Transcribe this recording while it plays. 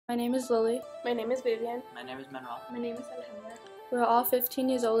My name is Lily. My name is Vivian. My name is Manuel. My name is Alejandra. We're all 15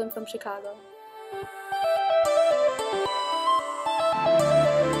 years old and from Chicago.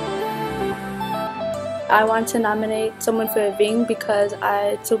 I want to nominate someone for a VING because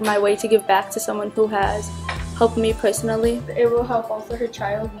I took my way to give back to someone who has helped me personally. It will help also her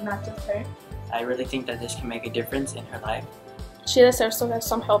child, not just her. I really think that this can make a difference in her life. She deserves to have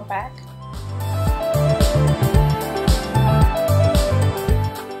some help back.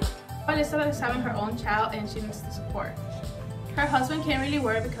 Elizabeth is having her own child and she needs the support. Her husband can't really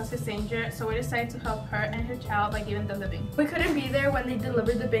work because he's injured, so we decided to help her and her child by giving them the VING. We couldn't be there when they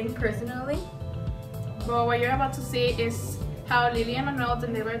delivered the VING personally. But what you're about to see is how Lily and Manuel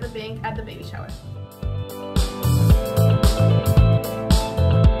delivered the VING at the baby shower.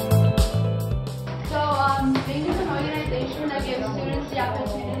 VING is an organization that gives students the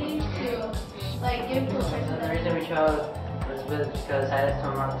opportunity to give professional. The reason we chose Elizabeth is because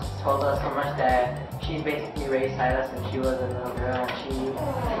Silas told us so much that she basically raised Silas when she was a little girl, and she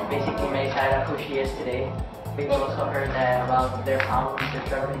basically made Silas who she is today. We also heard that about their problems, they're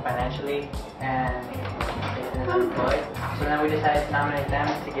struggling financially and they're unemployed. So then we decided to nominate them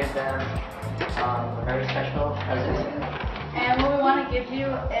to give them a very special present. And what we want to give you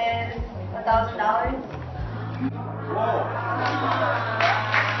is $1,000.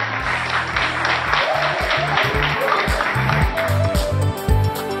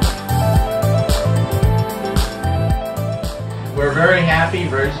 We're very happy,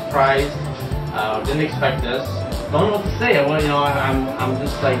 very surprised. Didn't expect this. Don't know what to say. Well, I'm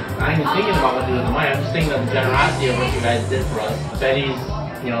just like not even thinking about what to do with the money. I'm just thinking of the generosity of what you guys did for us. Betty's,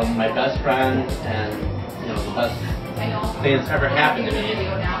 my best friend, and the best thing that's ever happened to me.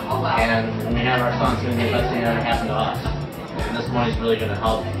 And when we have our son, it's going to be the best thing that ever happened to us. And this money's really going to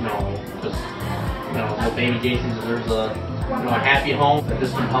help. So baby Jason deserves a happy home. That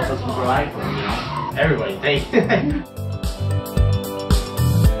this can help us provide for him. Everybody, thank you.